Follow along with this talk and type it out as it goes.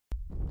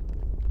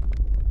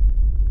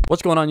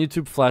What's going on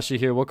YouTube? Flashy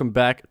here. Welcome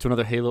back to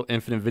another Halo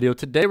Infinite video.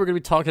 Today we're going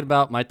to be talking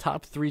about my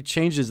top 3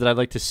 changes that I'd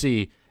like to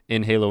see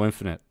in Halo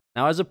Infinite.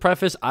 Now, as a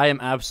preface, I am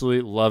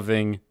absolutely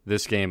loving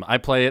this game. I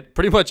play it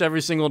pretty much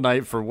every single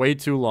night for way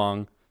too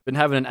long. Been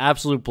having an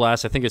absolute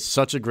blast. I think it's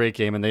such a great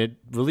game, and they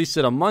released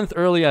it a month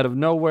early out of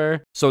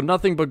nowhere. So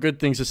nothing but good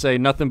things to say,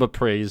 nothing but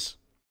praise.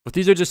 But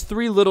these are just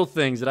 3 little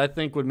things that I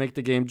think would make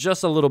the game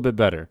just a little bit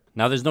better.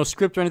 Now, there's no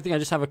script or anything. I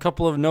just have a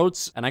couple of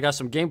notes, and I got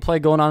some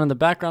gameplay going on in the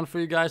background for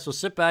you guys. So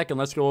sit back and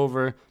let's go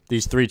over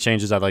these 3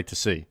 changes I'd like to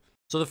see.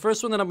 So the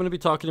first one that I'm going to be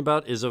talking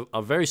about is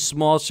a very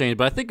small change,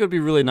 but I think it would be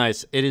really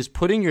nice. It is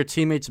putting your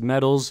teammates'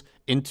 medals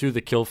into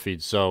the kill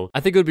feed. So I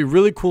think it would be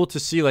really cool to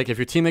see, like, if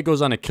your teammate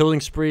goes on a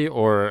killing spree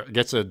or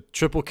gets a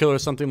triple kill or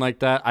something like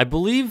that. I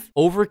believe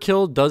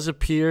overkill does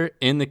appear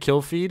in the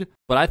kill feed,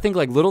 but I think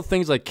like little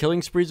things like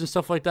killing sprees and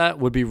stuff like that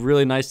would be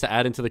really nice to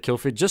add into the kill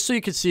feed, just so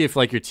you can see if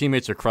like your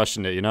teammates are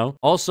crushing it, you know?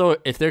 Also,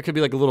 if there could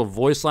be like a little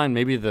voice line,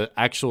 maybe the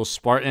actual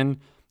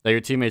Spartan that your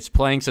teammate's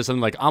playing says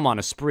something like, "I'm on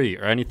a spree,"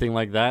 or anything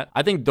like that.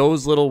 I think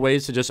those little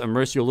ways to just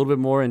immerse you a little bit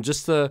more and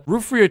just to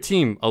root for your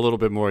team a little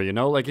bit more, you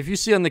know? Like, if you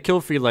see on the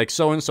kill feed, like,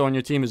 so-and-so on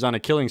your team is on a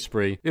killing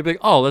spree, you'll be like,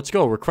 "Oh, let's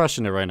go, we're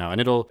crushing it right now."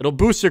 And it'll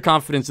boost your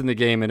confidence in the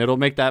game, and it'll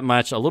make that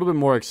match a little bit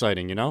more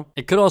exciting, you know?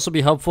 It could also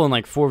be helpful in,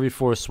 like,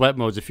 4v4 sweat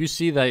modes. If you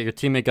see that your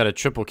teammate got a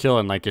triple kill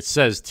and, like, it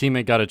says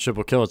teammate got a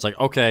triple kill, it's like,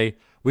 okay,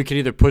 we could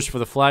either push for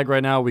the flag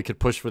right now, we could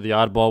push for the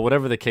oddball,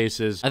 whatever the case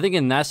is. I think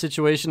in that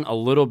situation, a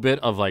little bit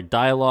of, like,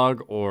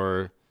 dialogue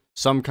or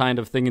some kind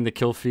of thing in the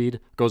kill feed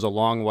goes a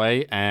long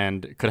way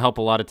and could help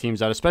a lot of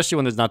teams out, especially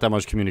when there's not that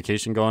much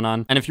communication going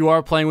on. And if you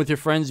are playing with your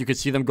friends, you could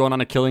see them going on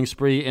a killing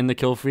spree in the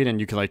kill feed and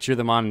you can like cheer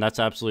them on, and that's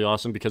absolutely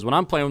awesome. Because when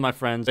I'm playing with my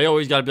friends, they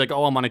always gotta be like,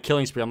 "Oh, I'm on a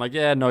killing spree." I'm like,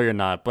 "Yeah, no, you're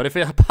not." But if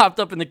it popped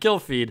up in the kill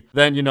feed,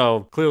 then you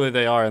know, clearly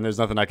they are, and there's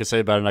nothing I can say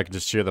about it, and I can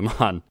just cheer them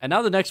on. And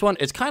now the next one,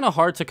 it's kind of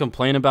hard to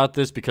complain about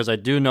this because I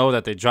do know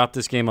that they dropped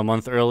this game a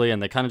month early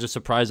and they kind of just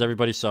surprised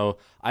everybody. So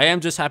I am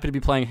just happy to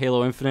be playing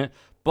Halo Infinite,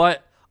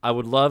 but I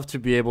would love to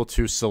be able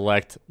to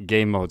select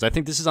game modes. I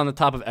think this is on the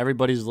top of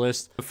everybody's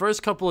list. The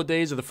first couple of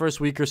days or the first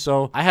week or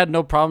so, I had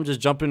no problem just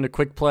jumping into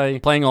quick play,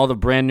 playing all the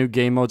brand new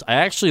game modes. I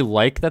actually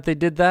like that they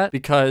did that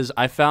because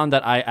I found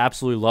that I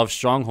absolutely love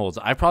Strongholds.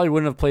 I probably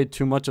wouldn't have played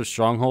too much of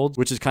Strongholds,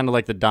 which is kind of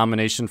like the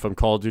domination from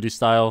Call of Duty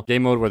style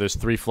game mode where there's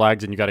 3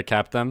 flags and you got to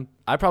cap them.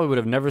 I probably would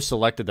have never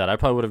selected that. I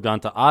probably would have gone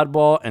to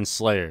Oddball and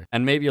Slayer,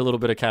 and maybe a little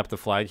bit of Cap the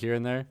Flag here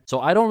and there.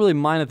 So I don't really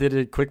mind that they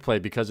did quick play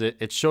because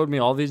it showed me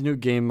all these new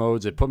game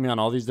modes. It put me on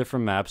all these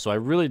different maps. So I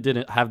really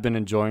have been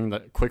enjoying the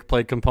quick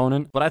play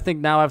component. But I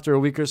think now after a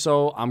week or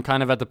so, I'm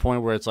kind of at the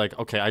point where it's like,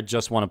 okay, I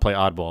just want to play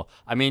Oddball.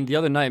 I mean, the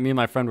other night, me and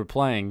my friend were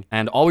playing,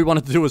 and all we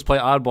wanted to do was play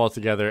Oddball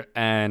together,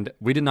 and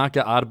we did not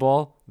get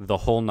Oddball the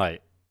whole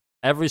night.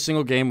 Every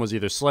single game was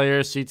either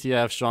Slayer,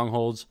 CTF,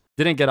 Strongholds.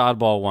 Didn't get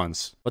Oddball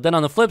once. But then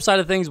on the flip side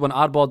of things, when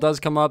Oddball does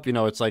come up, you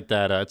know, it's like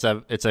that,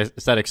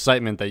 it's that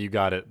excitement that you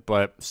got it.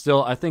 But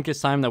still, I think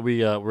it's time that we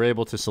were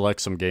able to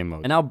select some game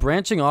modes. And now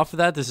branching off of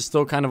that, this is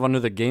still kind of under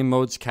the game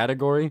modes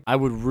category. I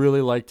would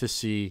really like to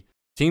see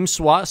Team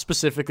SWAT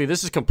specifically.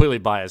 This is completely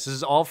biased. This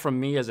is all from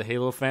me as a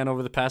Halo fan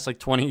over the past like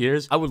 20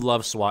 years. I would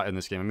love SWAT in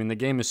this game. I mean, the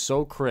game is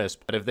so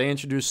crisp, but if they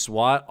introduce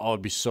SWAT, oh,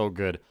 it'd be so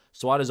good.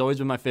 SWAT has always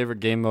been my favorite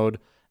game mode.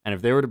 And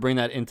if they were to bring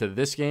that into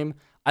this game,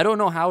 I don't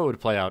know how it would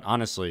play out,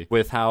 honestly,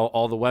 with how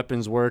all the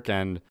weapons work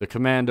and the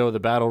commando,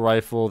 the battle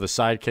rifle, the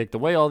sidekick, the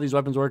way all these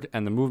weapons work,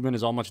 and the movement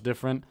is all much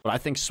different. But I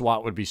think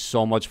SWAT would be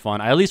so much fun.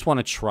 I at least want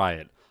to try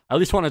it. I at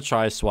least want to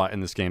try SWAT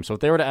in this game. So if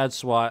they were to add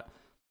SWAT,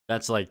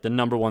 that's like the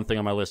 #1 thing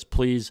on my list.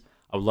 Please,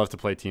 I would love to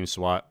play Team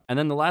SWAT. And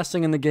then the last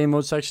thing in the game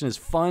mode section is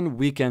fun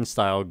weekend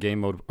style game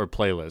mode or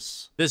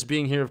playlists. This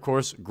being here, of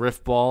course,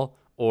 Griff Ball,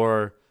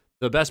 or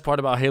the best part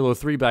about Halo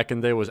 3 back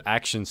in the day was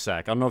Action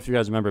Sack. I don't know if you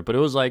guys remember, but it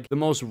was like the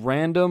most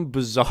random,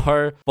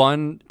 bizarre,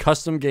 fun,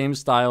 custom game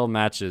style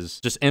matches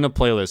just in a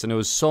playlist. And it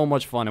was so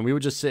much fun. And we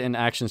would just sit in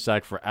Action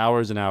Sack for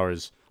hours and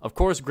hours. Of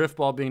course, Griff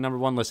Ball being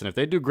 #1. Listen, if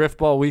they do Griff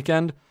Ball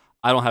weekend,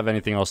 I don't have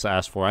anything else to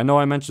ask for. I know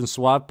I mentioned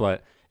SWAT,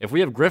 but if we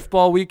have Griff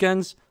Ball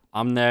weekends,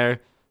 I'm there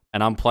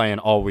and I'm playing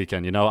all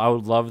weekend. You know, I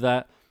would love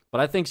that. But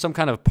I think some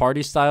kind of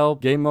party style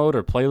game mode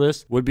or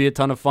playlist would be a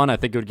ton of fun. I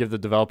think it would give the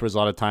developers a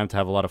lot of time to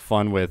have a lot of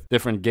fun with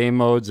different game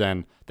modes,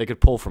 and they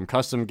could pull from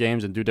custom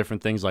games and do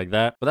different things like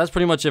that. But that's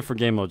pretty much it for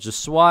game modes.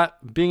 Just SWAT,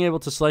 being able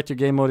to select your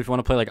game mode if you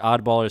want to play like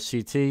Oddball or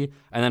CT,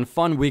 and then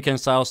fun weekend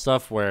style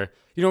stuff where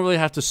you don't really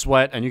have to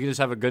sweat and you can just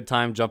have a good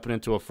time jumping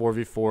into a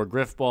 4v4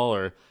 Griff Ball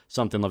or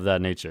something of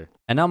that nature.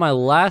 And now my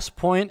last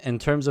point in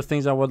terms of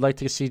things I would like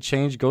to see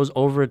change goes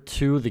over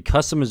to the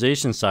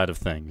customization side of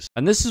things.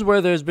 And this is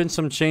where there's been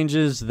some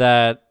changes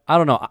that, I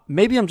don't know,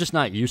 maybe I'm just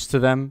not used to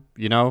them,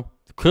 you know?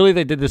 Clearly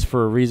they did this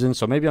for a reason,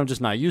 so maybe I'm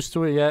just not used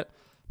to it yet.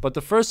 But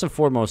the first and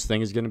foremost thing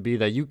is going to be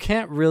that you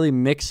can't really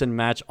mix and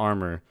match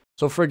armor.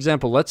 So for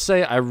example, let's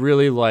say I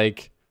really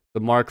like the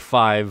Mark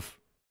V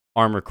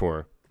armor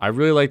core. I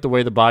really like the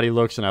way the body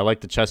looks and I like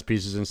the chest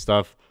pieces and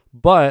stuff.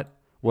 But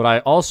what I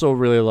also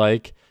really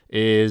like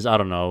is, I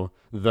don't know,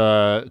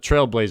 the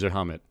Trailblazer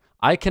helmet.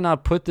 I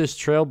cannot put this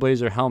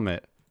Trailblazer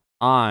helmet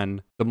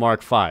on the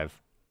Mark V.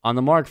 On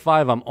the Mark V,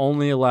 I'm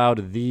only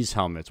allowed these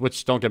helmets,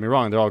 which, don't get me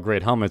wrong, they're all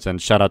great helmets,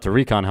 and shout out to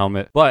Recon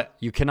helmet, but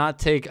you cannot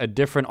take a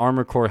different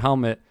Armor Core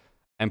helmet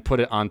and put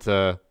it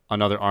onto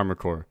another Armor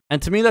Core.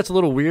 And to me, that's a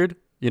little weird.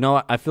 You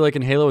know, I feel like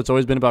in Halo, it's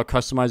always been about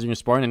customizing your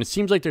Spartan, and it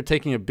seems like they're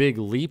taking a big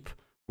leap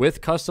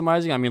with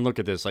customizing. I mean, look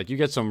at this. Like, you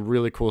get some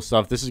really cool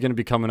stuff. This is going to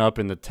be coming up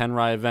in the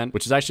Tenrai event,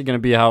 which is actually going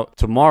to be out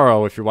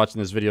tomorrow if you're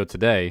watching this video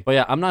today. But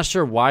yeah, I'm not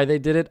sure why they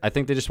did it. I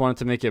think they just wanted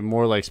to make it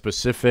more like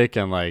specific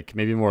and like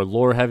maybe more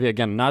lore heavy.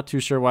 Again, not too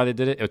sure why they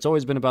did it. It's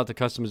always been about the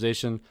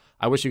customization.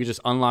 I wish you could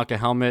just unlock a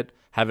helmet,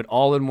 have it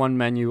all in one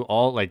menu,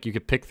 all like you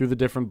could pick through the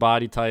different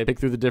body type, pick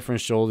through the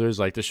different shoulders.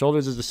 Like the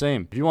shoulders is the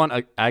same. If you want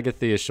a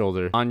Agathea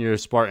shoulder on your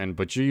Spartan,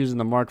 but you're using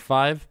the Mark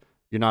V,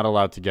 you're not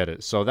allowed to get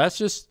it. So that's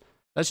just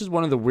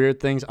one of the weird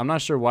things. I'm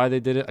not sure why they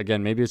did it.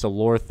 Again, maybe it's a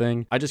lore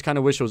thing. I just kind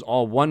of wish it was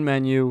all one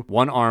menu,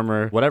 one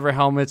armor, whatever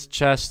helmets,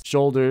 chest,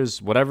 shoulders,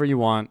 whatever you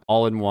want,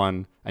 all in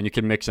one, and you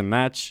can mix and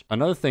match.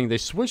 Another thing, they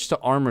switched to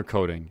armor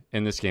coding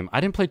in this game. I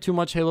didn't play too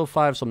much Halo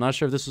 5, so I'm not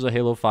sure if this was a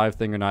Halo 5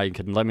 thing or not. You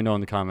can let me know in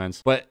the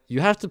comments. But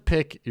you have to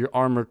pick your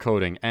armor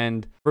coding.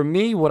 And for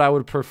me, what I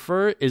would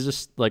prefer is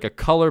just like a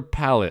color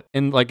palette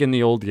in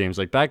the old games.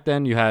 Like back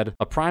then, you had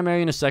a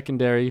primary and a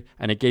secondary,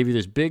 and it gave you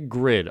this big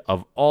grid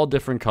of all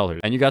different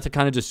colors. And you got to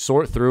kind of just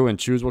sort through and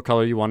choose what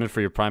color you wanted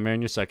for your primary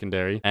and your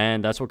secondary.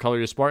 And that's what color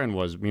your Spartan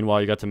was. Meanwhile,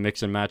 you got to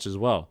mix and match as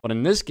well. But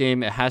in this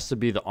game, it has to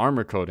be the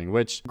armor coding,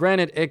 which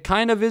granted, it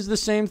kind of is the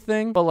same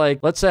thing. But like,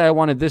 let's say I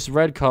wanted this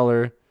red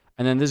color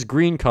and then this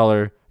green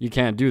color, you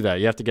can't do that.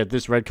 You have to get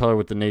this red color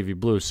with the navy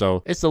blue.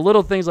 So it's the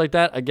little things like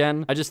that.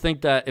 Again, I just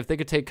think that if they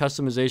could take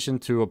customization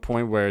to a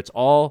point where it's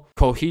all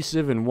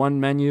cohesive in one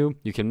menu,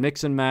 you can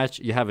mix and match.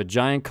 You have a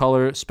giant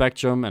color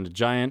spectrum and a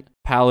giant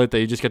palette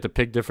that you just get to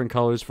pick different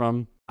colors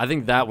from. I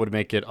think that would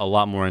make it a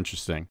lot more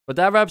interesting. But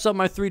that wraps up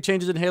my 3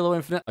 changes in Halo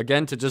Infinite.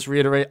 Again, to just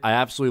reiterate, I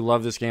absolutely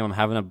love this game. I'm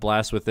having a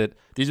blast with it.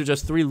 These are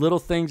just 3 little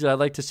things that I'd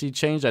like to see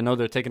changed. I know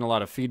they're taking a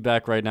lot of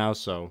feedback right now,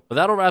 but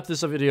that'll wrap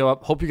this video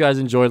up. Hope you guys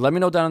enjoyed. Let me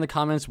know down in the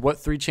comments what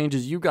 3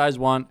 changes you guys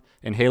want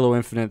in Halo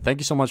Infinite. Thank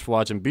you so much for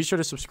watching. Be sure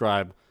to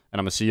subscribe, and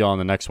I'm going to see you all in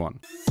the next one.